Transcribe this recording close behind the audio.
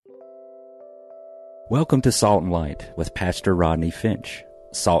Welcome to Salt and Light with Pastor Rodney Finch.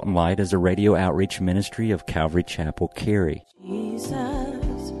 Salt and Light is a radio outreach ministry of Calvary Chapel, Cary. Jesus,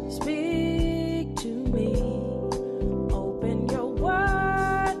 speak to me. Open your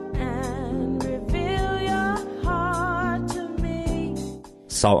word and reveal your heart to me.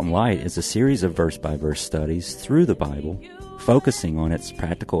 Salt and Light is a series of verse-by-verse studies through the Bible, focusing on its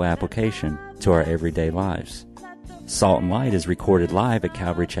practical application to our everyday lives. Salt and Light is recorded live at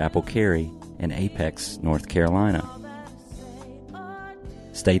Calvary Chapel, Cary in Apex, North Carolina.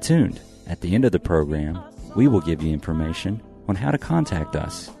 Stay tuned. At the end of the program, we will give you information on how to contact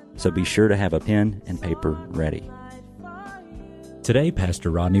us, so be sure to have a pen and paper ready. Today, Pastor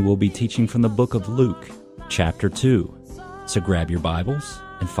Rodney will be teaching from the book of Luke, chapter 2. So grab your Bibles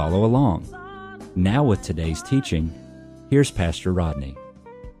and follow along. Now with today's teaching, here's Pastor Rodney.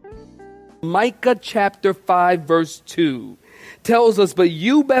 Micah chapter 5 verse 2 tells us, "But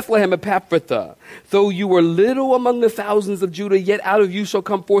you, Bethlehem Ephrathah, though you were little among the thousands of Judah, yet out of you shall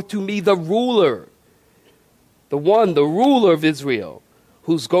come forth to me the ruler, the ruler of Israel,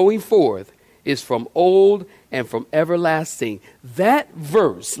 whose going forth is from old and from everlasting." That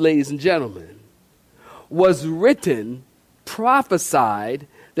verse, ladies and gentlemen, was written, prophesied,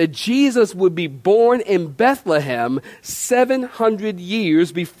 that Jesus would be born in Bethlehem 700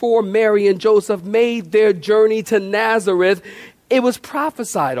 years before Mary and Joseph made their journey to Nazareth. It was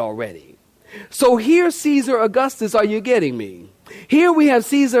prophesied already. So here, Caesar Augustus, are you getting me? Here we have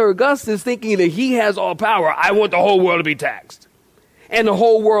Caesar Augustus thinking that he has all power. I want the whole world to be taxed. And the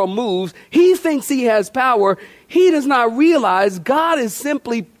whole world moves. He thinks he has power. He does not realize God is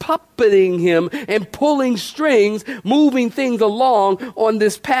simply puppeting him and pulling strings, moving things along on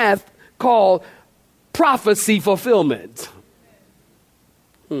this path called prophecy fulfillment.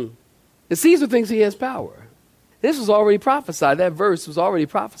 And Caesar thinks he has power. This was already prophesied. That verse was already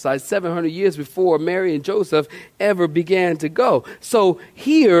prophesied 700 years before Mary and Joseph ever began to go. So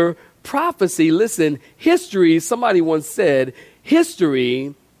here, prophecy, listen, history, somebody once said,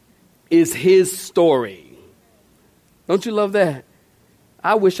 history is his story. Don't you love that?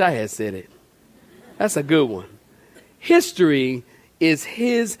 I wish I had said it. That's a good one. History is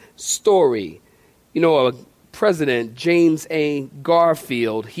his story. You know, President James A.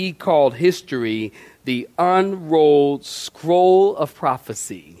 Garfield, he called history the unrolled scroll of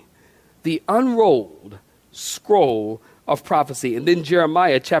prophecy. The unrolled scroll of prophecy. And then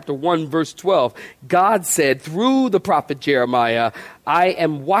Jeremiah chapter 1 verse 12, God said through the prophet Jeremiah, "I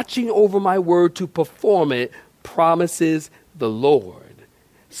am watching over my word to perform it, promises the Lord."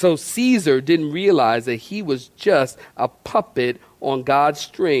 So Caesar didn't realize that he was just a puppet on God's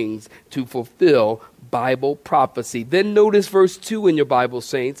strings to fulfill Bible prophecy. Then notice verse 2 in your Bible,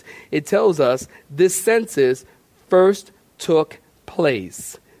 saints. It tells us this census first took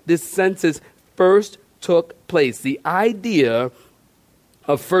place. This census first took place. The idea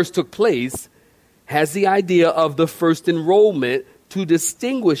of first took place has the idea of the first enrollment to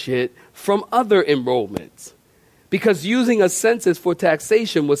distinguish it from other enrollments, because using a census for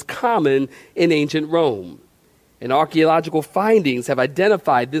taxation was common in ancient Rome. And archaeological findings have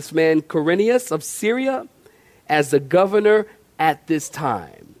identified this man Quirinius of Syria as the governor at this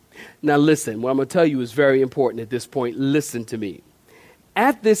time. Now listen, what I'm going to tell you is very important at this point. Listen to me.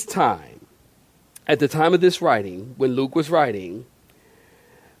 At this time, at the time of this writing, when Luke was writing,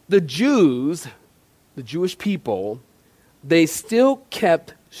 the Jews, the Jewish people, they still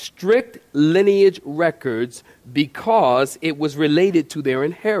kept strict lineage records because it was related to their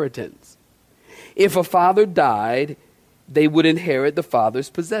inheritance. If a father died, they would inherit the father's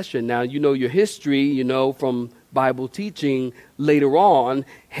possession. Now, you know your history, you know from Bible teaching later on,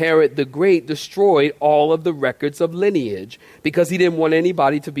 Herod the Great destroyed all of the records of lineage because he didn't want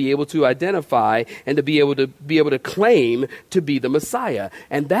anybody to be able to identify and to be able to claim to be the Messiah.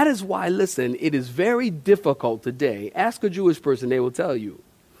 And that is why, listen, it is very difficult today. Ask a Jewish person, they will tell you.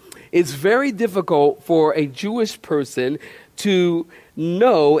 It's very difficult for a Jewish person to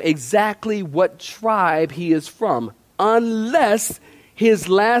know exactly what tribe he is from unless his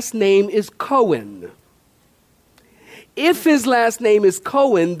last name is Cohen. If his last name is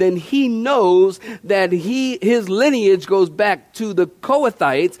Cohen, then he knows that his lineage goes back to the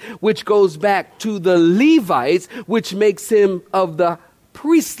Kohathites, which goes back to the Levites, which makes him of the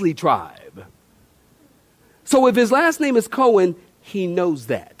priestly tribe. So if his last name is Cohen, he knows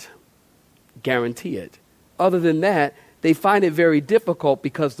that. Guarantee it. Other than that, they find it very difficult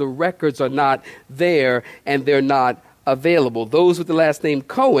because the records are not there and they're not available. Those with the last name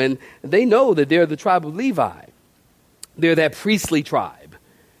Cohen, they know that they're the tribe of Levi. They're that priestly tribe.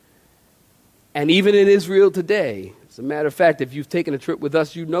 And even in Israel today, as a matter of fact, if you've taken a trip with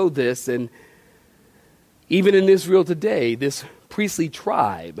us, you know this, and Even in Israel today, this priestly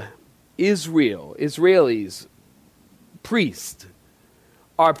tribe, Israelis, priests,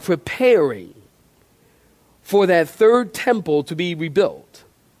 are preparing for that third temple to be rebuilt.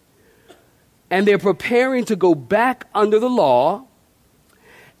 And they're preparing to go back under the law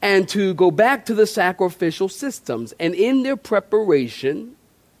and to go back to the sacrificial systems. And in their preparation,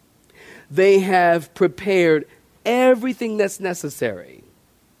 they have prepared everything that's necessary.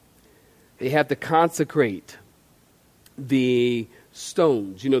 They have to consecrate the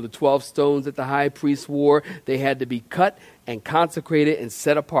stones. You know, the 12 stones that the high priest wore, they had to be cut and consecrated and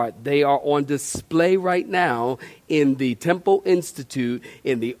set apart. They are on display right now in the Temple Institute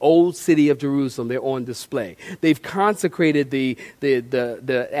in the old city of Jerusalem. They're on display. They've consecrated the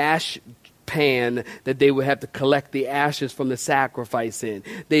ash pan that they would have to collect the ashes from the sacrifice in.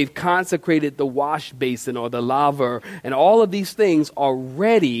 They've consecrated the wash basin or the laver, and all of these things are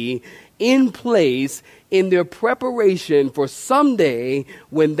ready in place in their preparation for someday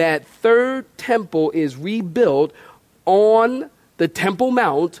when that third temple is rebuilt on the Temple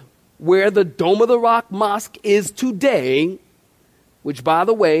Mount where the Dome of the Rock Mosque is today, which, by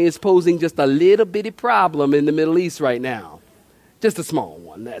the way, is posing just a little bitty problem in the Middle East right now. Just a small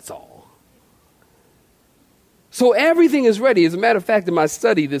one, that's all. So everything is ready. As a matter of fact, in my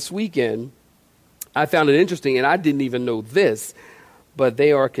study this weekend, I found it interesting, and I didn't even know this, but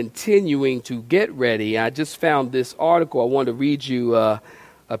they are continuing to get ready. I just found this article. I want to read you a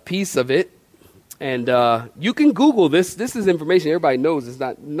piece of it. And you can Google this. This is information everybody knows. It's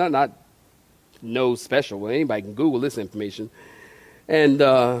not no special. Anybody can Google this information. And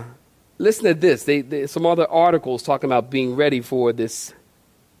listen to this. Some other articles talking about being ready for this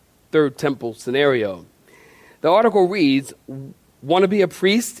third temple scenario. The article reads, want to be a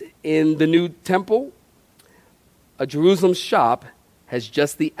priest in the new temple? A Jerusalem shop has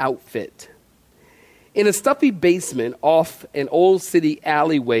just the outfit. In a stuffy basement off an old city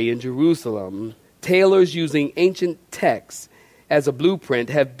alleyway in Jerusalem, tailors using ancient texts as a blueprint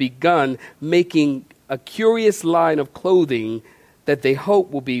have begun making a curious line of clothing that they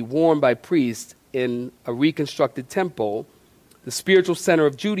hope will be worn by priests in a reconstructed temple, the spiritual center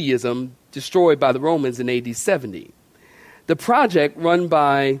of Judaism destroyed by the Romans in AD 70. The project, run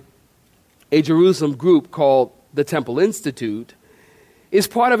by a Jerusalem group called the Temple Institute, is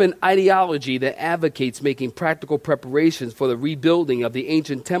part of an ideology that advocates making practical preparations for the rebuilding of the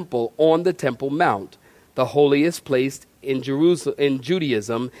ancient temple on the Temple Mount, the holiest place in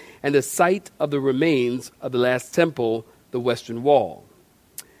Judaism, and the site of the remains of the last temple, the Western Wall.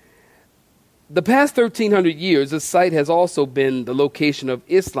 The past 1,300 years, the site has also been the location of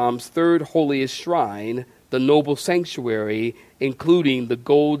Islam's third holiest shrine, the noble sanctuary, including the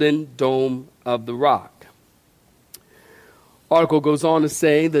Golden Dome of the Rock. Article goes on to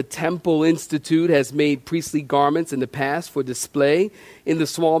say the Temple Institute has made priestly garments in the past for display in the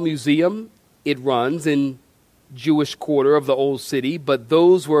small museum it runs in Jewish quarter of the old city, but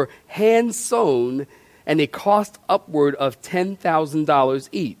those were hand sewn and they cost upward of $10,000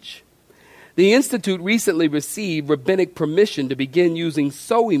 each. The Institute recently received rabbinic permission to begin using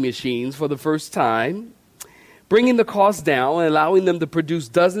sewing machines for the first time, bringing the cost down and allowing them to produce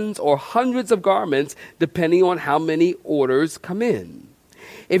dozens or hundreds of garments depending on how many orders come in.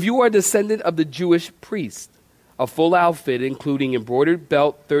 If you are a descendant of the Jewish priest, a full outfit including embroidered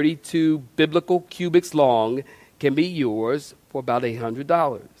belt 32 biblical cubits long can be yours for about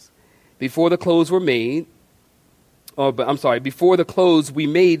 $800. Before the clothes we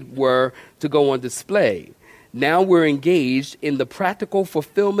made were to go on display. Now we're engaged in the practical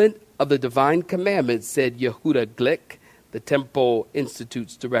fulfillment of the divine commandments, said Yehuda Glick, the Temple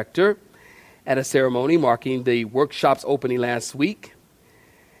Institute's director, at a ceremony marking the workshop's opening last week.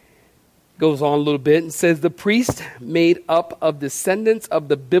 Goes on a little bit and says the priests, made up of descendants of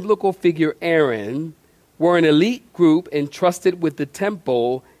the biblical figure Aaron, were an elite group entrusted with the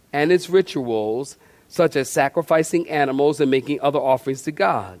temple and its rituals, such as sacrificing animals and making other offerings to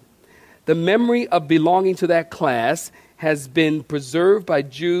God. The memory of belonging to that class has been preserved by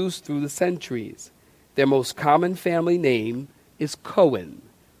Jews through the centuries. Their most common family name is Cohen,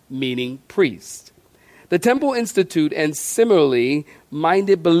 meaning priest. The Temple Institute and similarly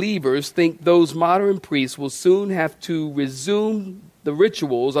minded believers think those modern priests will soon have to resume the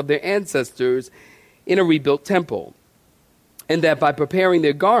rituals of their ancestors in a rebuilt temple, and that by preparing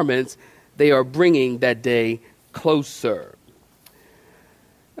their garments, they are bringing that day closer.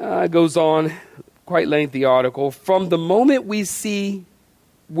 It goes on, quite lengthy article. From the moment we see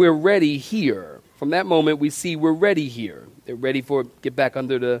we're ready here, from that moment we see we're ready here. They're ready for get back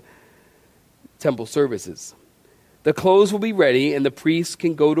under the temple services. The clothes will be ready, and the priest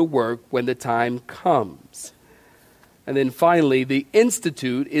can go to work when the time comes. And then finally, the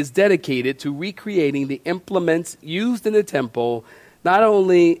Institute is dedicated to recreating the implements used in the temple, not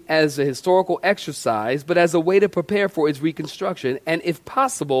only as a historical exercise, but as a way to prepare for its reconstruction, and if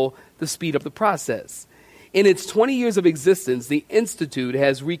possible, to speed up the process. In its 20 years of existence, the Institute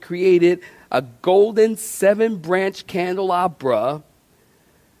has recreated a golden 7-branch candelabra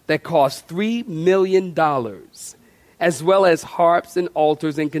that cost $3 million, as well as harps and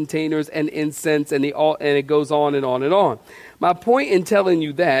altars and containers and incense, and it goes on and on and on. My point in telling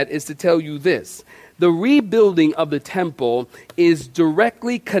you that is to tell you this. The rebuilding of the temple is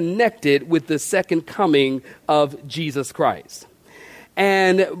directly connected with the second coming of Jesus Christ.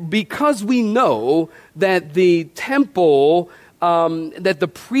 And because we know that the temple, that the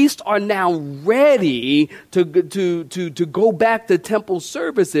priests are now ready to go back to temple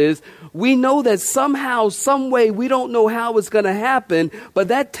services, we know that somehow, some way, we don't know how it's going to happen, but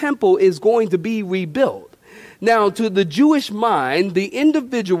that temple is going to be rebuilt. Now, to the Jewish mind, the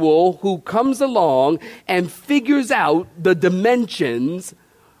individual who comes along and figures out the dimensions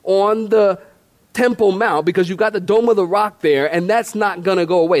on the Temple Mount, because you've got the Dome of the Rock there, and that's not going to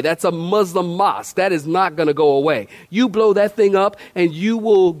go away. That's a Muslim mosque. That is not going to go away. You blow that thing up, and you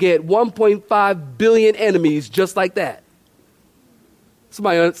will get 1.5 billion enemies just like that.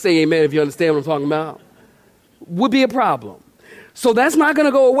 Somebody say amen if you understand what I'm talking about. Would be a problem. So that's not going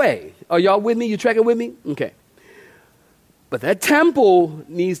to go away. Are y'all with me? You tracking with me? Okay. But that temple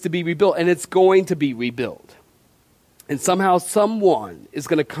needs to be rebuilt, and it's going to be rebuilt. And somehow someone is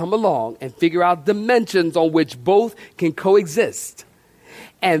going to come along and figure out dimensions on which both can coexist.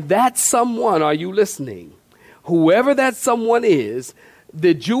 And that someone, are you listening? Whoever that someone is,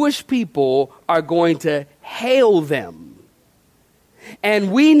 the Jewish people are going to hail them.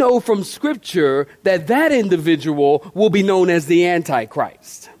 And we know from Scripture that that individual will be known as the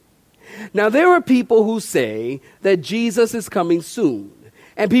Antichrist. Now, there are people who say that Jesus is coming soon.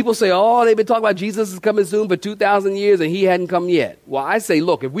 And people say, oh, they've been talking about Jesus is coming soon for 2,000 years and he hadn't come yet. Well, I say,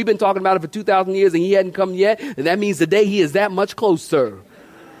 look, if we've been talking about it for 2,000 years and he hadn't come yet, then that means today he is that much closer.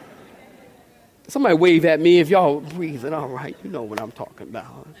 Somebody wave at me if y'all breathing. All right, you know what I'm talking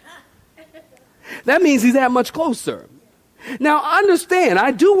about. That means he's that much closer. Now, understand, I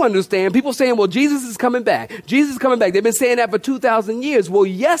do understand people saying, well, Jesus is coming back. Jesus is coming back. They've been saying that for 2,000 years. Well,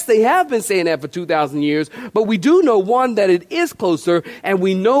 yes, they have been saying that for 2,000 years. But we do know, one, that it is closer. And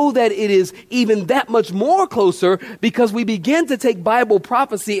we know that it is even that much more closer because we begin to take Bible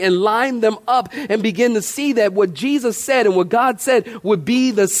prophecy and line them up and begin to see that what Jesus said and what God said would be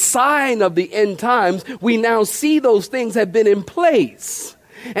the sign of the end times. We now see those things have been in place.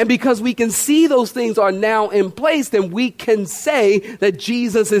 And because we can see those things are now in place, then we can say that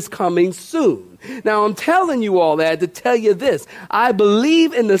Jesus is coming soon. Now, I'm telling you all that to tell you this. I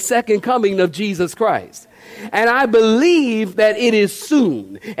believe in the second coming of Jesus Christ. And I believe that it is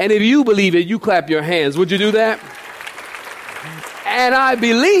soon. And if you believe it, you clap your hands. Would you do that? And I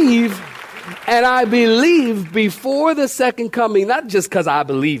believe before the second coming, not just because I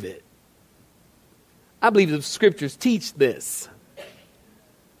believe it. I believe the scriptures teach this.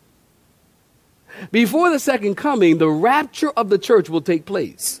 Before the second coming, the rapture of the church will take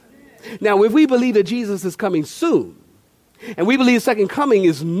place. Now, if we believe that Jesus is coming soon, and we believe the second coming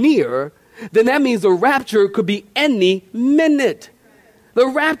is near, then that means the rapture could be any minute. The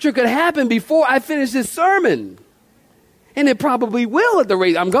rapture could happen before I finish this sermon. And it probably will at the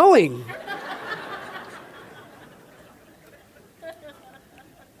rate I'm going.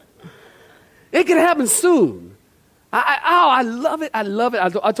 It could happen soon. I love it. I love it.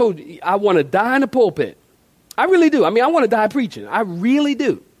 I told you, I want to die in the pulpit. I really do. I mean, I want to die preaching. I really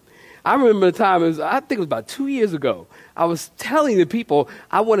do. I remember the time, I think it was about 2 years ago, I was telling the people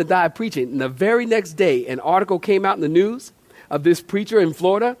I want to die preaching. And the very next day, an article came out in the news of this preacher in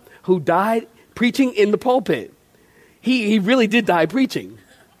Florida who died preaching in the pulpit. He really did die preaching.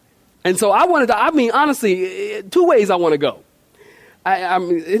 And so I wanted to, I mean, honestly, 2 ways I want to go. I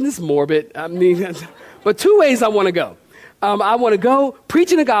mean, isn't this morbid? I mean, but 2 ways I want to go. I want to go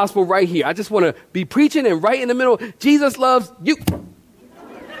preaching the gospel right here. I just want to be preaching and right in the middle, Jesus loves you.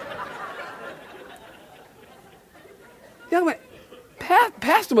 Young man,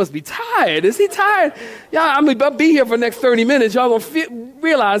 Pastor must be tired. Is he tired? Y'all, I'm going to be here for the next 30 minutes. Y'all going to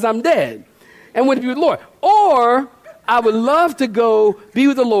realize I'm dead and want to be with the Lord. Or I would love to go be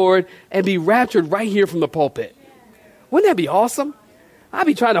with the Lord and be raptured right here from the pulpit. Wouldn't that be awesome? I'd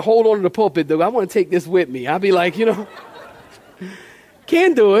be trying to hold on to the pulpit, though. I want to take this with me. I'd be like,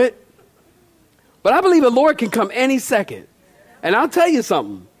 can't do it. But I believe the Lord can come any second. And I'll tell you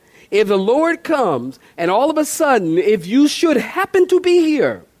something. If the Lord comes and all of a sudden, if you should happen to be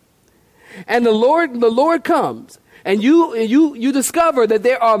here and the Lord comes and you discover that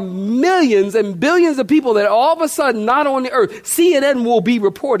there are millions and billions of people that all of a sudden not on the earth, CNN will be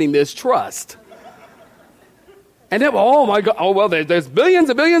reporting this, trust. And then, oh my God, oh well, there's billions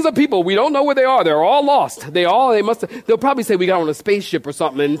and billions of people. We don't know where they are. They're all lost. They'll probably say we got on a spaceship or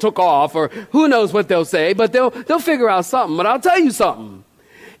something and took off, or who knows what they'll say, but they'll figure out something. But I'll tell you something.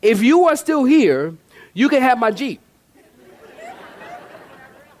 If you are still here, you can have my Jeep.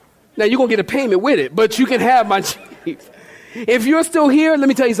 Now you're going to get a payment with it, but you can have my Jeep. If you're still here, let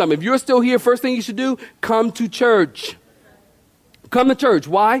me tell you something. If you're still here, first thing you should do, come to church. Come to church.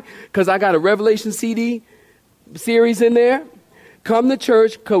 Why? Because I got a Revelation CD series in there. Come to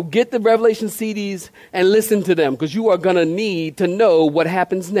church, go get the Revelation CDs and listen to them, because you are going to need to know what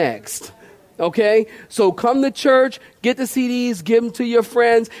happens next. Okay? So come to church, get the CDs, give them to your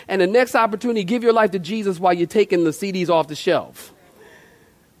friends, and the next opportunity, give your life to Jesus while you're taking the CDs off the shelf.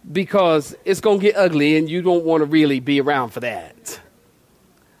 Because it's going to get ugly and you don't want to really be around for that.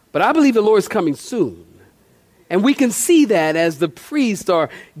 But I believe the Lord is coming soon. And we can see that as the priests are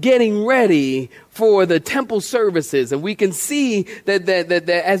getting ready for the temple services. And we can see that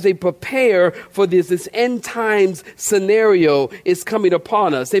as they prepare for this end times scenario is coming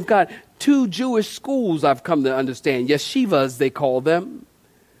upon us. They've got 2 Jewish schools, I've come to understand. Yeshivas, they call them.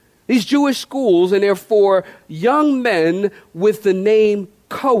 These Jewish schools, and they're for young men with the name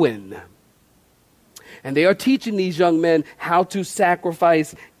Cohen. And they are teaching these young men how to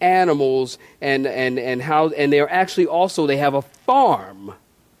sacrifice animals and they're actually also, they have a farm.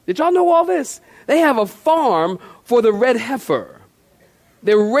 Did y'all know all this? They have a farm for the red heifer.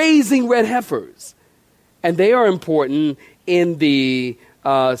 They're raising red heifers. And they are important in the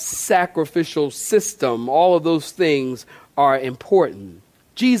sacrificial system. All of those things are important.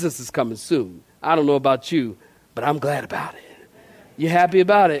 Jesus is coming soon. I don't know about you, but I'm glad about it. You happy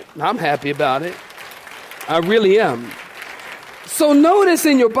about it? I'm happy about it. I really am. So notice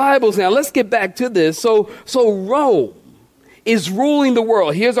in your Bibles now, let's get back to this. So Rome is ruling the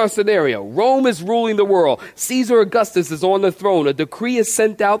world. Here's our scenario. Rome is ruling the world. Caesar Augustus is on the throne. A decree is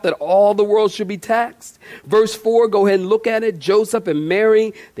sent out that all the world should be taxed. Verse 4, go ahead and look at it. Joseph and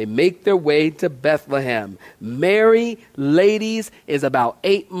Mary, they make their way to Bethlehem. Mary, ladies, is about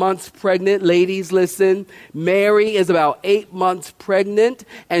 8 months pregnant. Ladies, listen. Mary is about 8 months pregnant,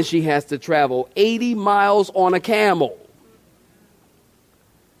 and she has to travel 80 miles on a camel.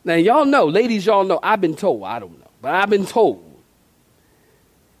 Now, y'all know, ladies, y'all know, I've been told, I don't know, but I've been told,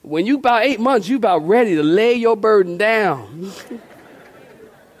 when you about 8 months, you about ready to lay your burden down.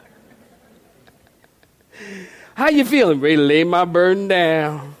 How you feeling? Ready to lay my burden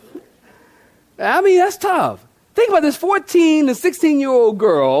down? I mean, that's tough. Think about this 14 to 16-year-old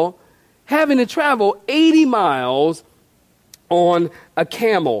girl having to travel 80 miles on a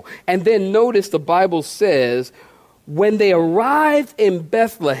camel. And then notice the Bible says, when they arrived in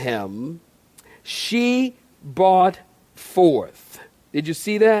Bethlehem, she brought forth. Did you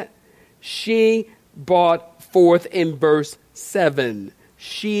see that? She brought forth in verse 7.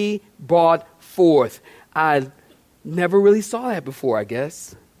 She brought forth. I never really saw that before, I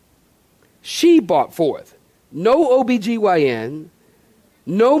guess. She brought forth. No OBGYN,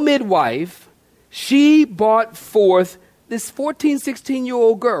 no midwife. She brought forth this 14,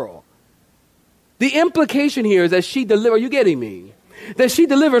 16-year-old girl. The implication here is that she delivered, are you getting me? That she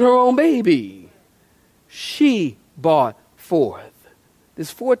delivered her own baby. She brought forth. This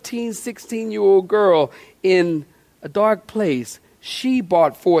 14, 16-year-old girl in a dark place, she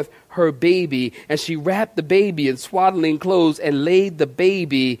brought forth her baby, and she wrapped the baby in swaddling clothes and laid the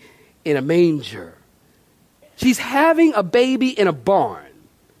baby in a manger. She's having a baby in a barn,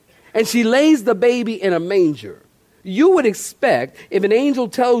 and she lays the baby in a manger. You would expect, if an angel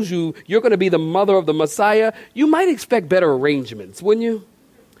tells you you're going to be the mother of the Messiah, you might expect better arrangements, wouldn't you?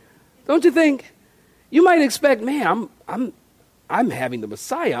 Don't you think? You might expect, man, I'm having the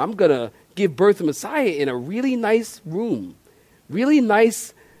Messiah. I'm going to give birth to Messiah in a really nice room. Really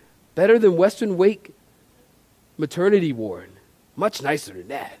nice, better than Western Wake maternity ward. Much nicer than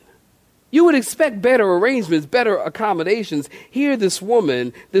that. You would expect better arrangements, better accommodations. Here, this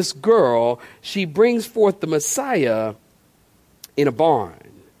woman, this girl, she brings forth the Messiah in a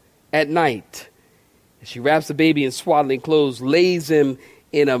barn at night. She wraps the baby in swaddling clothes, lays him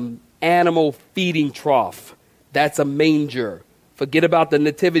in an animal feeding trough. That's a manger. Forget about the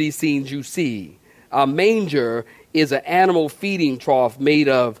nativity scenes you see. A manger is an animal feeding trough made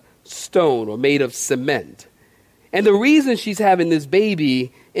of stone or made of cement. And the reason she's having this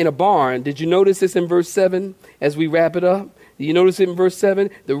baby in a barn, did you notice this in verse 7 as we wrap it up? You notice it in verse 7?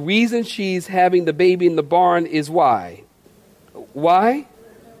 The reason she's having the baby in the barn is why? Why?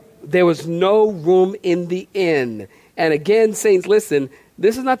 There was no room in the inn. And again, saints, listen,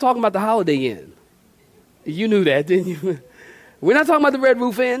 this is not talking about the Holiday Inn. You knew that, didn't you? We're not talking about the Red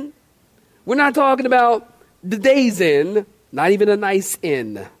Roof Inn. We're not talking about the Days Inn, not even a nice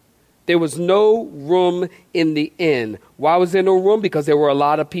inn. There was no room in the inn. Why was there no room? Because there were a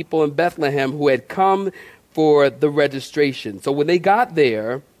lot of people in Bethlehem who had come for the registration. So when they got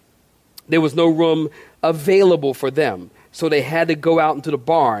there, there was no room available for them. So they had to go out into the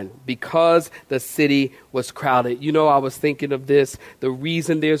barn because the city was crowded. You know, I was thinking of this. The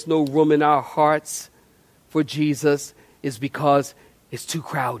reason there's no room in our hearts for Jesus is because it's too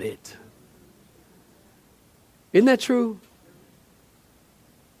crowded. Isn't that true?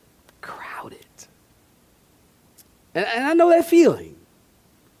 Crowded. And I know that feeling.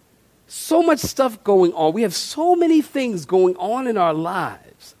 So much stuff going on. We have so many things going on in our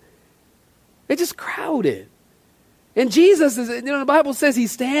lives. They're just crowded. And Jesus is, the Bible says he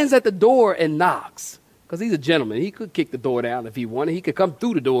stands at the door and knocks. Because he's a gentleman. He could kick the door down if he wanted. He could come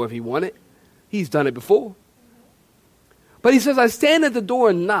through the door if he wanted. He's done it before. But he says, I stand at the door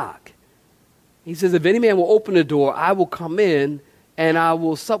and knock. He says, if any man will open the door, I will come in and I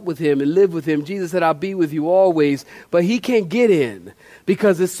will sup with him and live with him. Jesus said, I'll be with you always. But he can't get in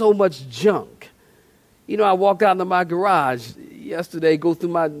because there's so much junk. You know, I walked out into my garage yesterday, go through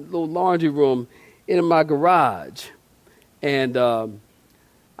my little laundry room in my garage. And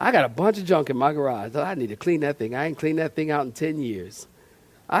I got a bunch of junk in my garage. I need to clean that thing. I ain't cleaned that thing out in 10 years.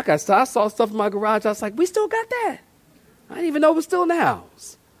 I saw stuff in my garage. I was like, we still got that. I didn't even know it was still in the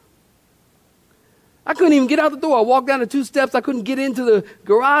house. I couldn't even get out the door. I walked down the 2 steps. I couldn't get into the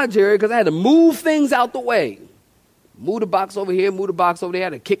garage area because I had to move things out the way. Move the box over here, move the box over there. I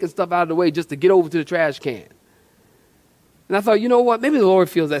had to kick stuff out of the way just to get over to the trash can. And I thought, you know what? Maybe the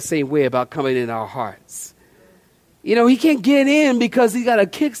Lord feels that same way about coming in our hearts. You know, he can't get in because he got to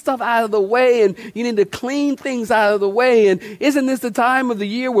kick stuff out of the way and you need to clean things out of the way. And isn't this the time of the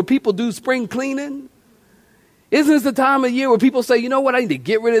year where people do spring cleaning? Isn't this the time of year where people say, you know what, I need to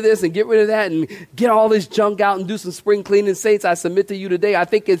get rid of this and get rid of that and get all this junk out and do some spring cleaning? Saints, I submit to you today, I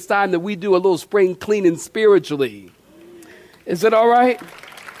think it's time that we do a little spring cleaning spiritually. Is it all right?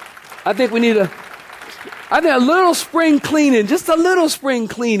 I think a little spring cleaning, just a little spring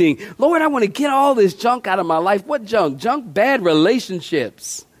cleaning. Lord, I want to get all this junk out of my life. What junk? Junk, bad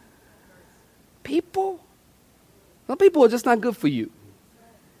relationships. People? Some people are just not good for you.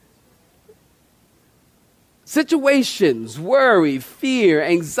 Situations, worry, fear,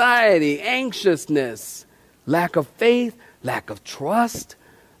 anxiety, anxiousness, lack of faith, lack of trust,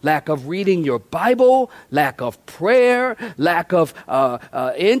 lack of reading your Bible, lack of prayer, lack of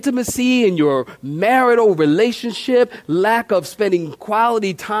intimacy in your marital relationship, lack of spending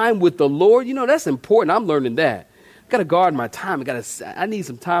quality time with the Lord. You know, that's important. I'm learning that. I got to guard my time. I need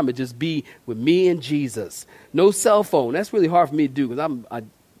some time to just be with me and Jesus. No cell phone. That's really hard for me to do because I'm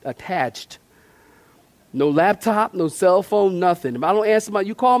attached. No laptop, no cell phone, nothing. If I don't answer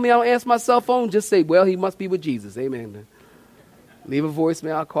you call me, I don't answer my cell phone, just say, well, he must be with Jesus. Amen. Leave a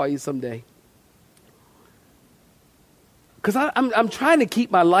voicemail, I'll call you someday. Because I'm trying to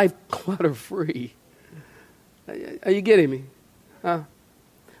keep my life clutter-free. Are you getting me?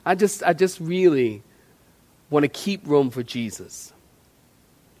 I just really want to keep room for Jesus.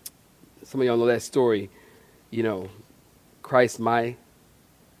 Some of y'all know that story, you know, Christ, my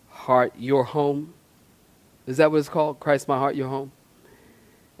heart, your home. Is that what it's called? Christ, my heart, your home?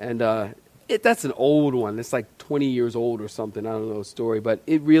 And that's an old one. It's like 20 years old or something. I don't know the story, but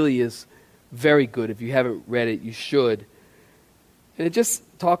it really is very good. If you haven't read it, you should. And it's just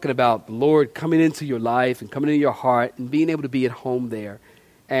talking about the Lord coming into your life and coming into your heart and being able to be at home there.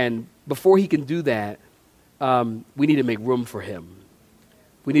 And before he can do that, we need to make room for him.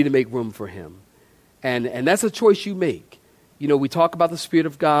 We need to make room for him. And that's a choice you make. You know, we talk about the Spirit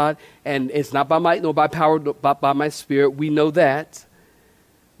of God, and it's not by might nor by power, but by my Spirit. We know that.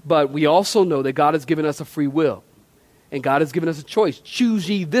 But we also know that God has given us a free will. And God has given us a choice. Choose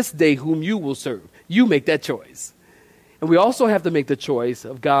ye this day whom you will serve. You make that choice. And we also have to make the choice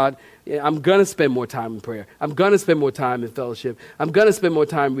of God, I'm going to spend more time in prayer. I'm going to spend more time in fellowship. I'm going to spend more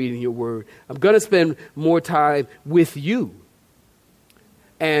time reading your word. I'm going to spend more time with you.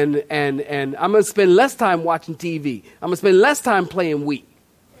 And I'm going to spend less time watching TV. I'm going to spend less time playing Wii.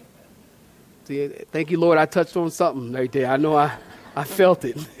 See, thank you, Lord. I touched on something right there. I know I felt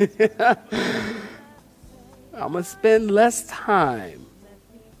it. I'm going to spend less time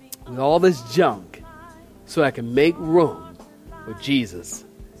with all this junk so I can make room for Jesus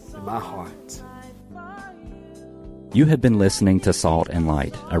in my heart. You have been listening to Salt and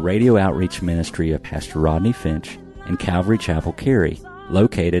Light, a radio outreach ministry of Pastor Rodney Finch in Calvary Chapel, Cary,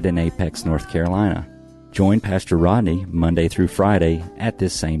 located in Apex, North Carolina. Join Pastor Rodney Monday through Friday at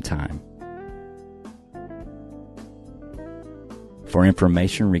this same time. For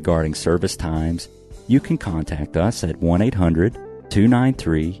information regarding service times, you can contact us at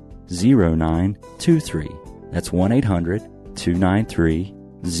 1-800-293-0923. That's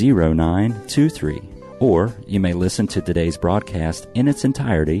 1-800-293-0923. Or you may listen to today's broadcast in its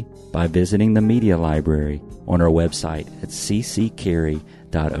entirety by visiting the media library on our website at cccary.org.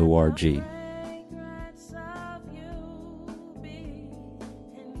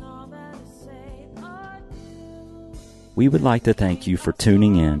 We would like to thank you for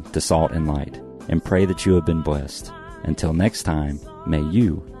tuning in to Salt and Light and pray that you have been blessed. Until next time, may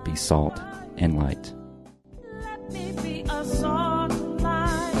you be salt and light.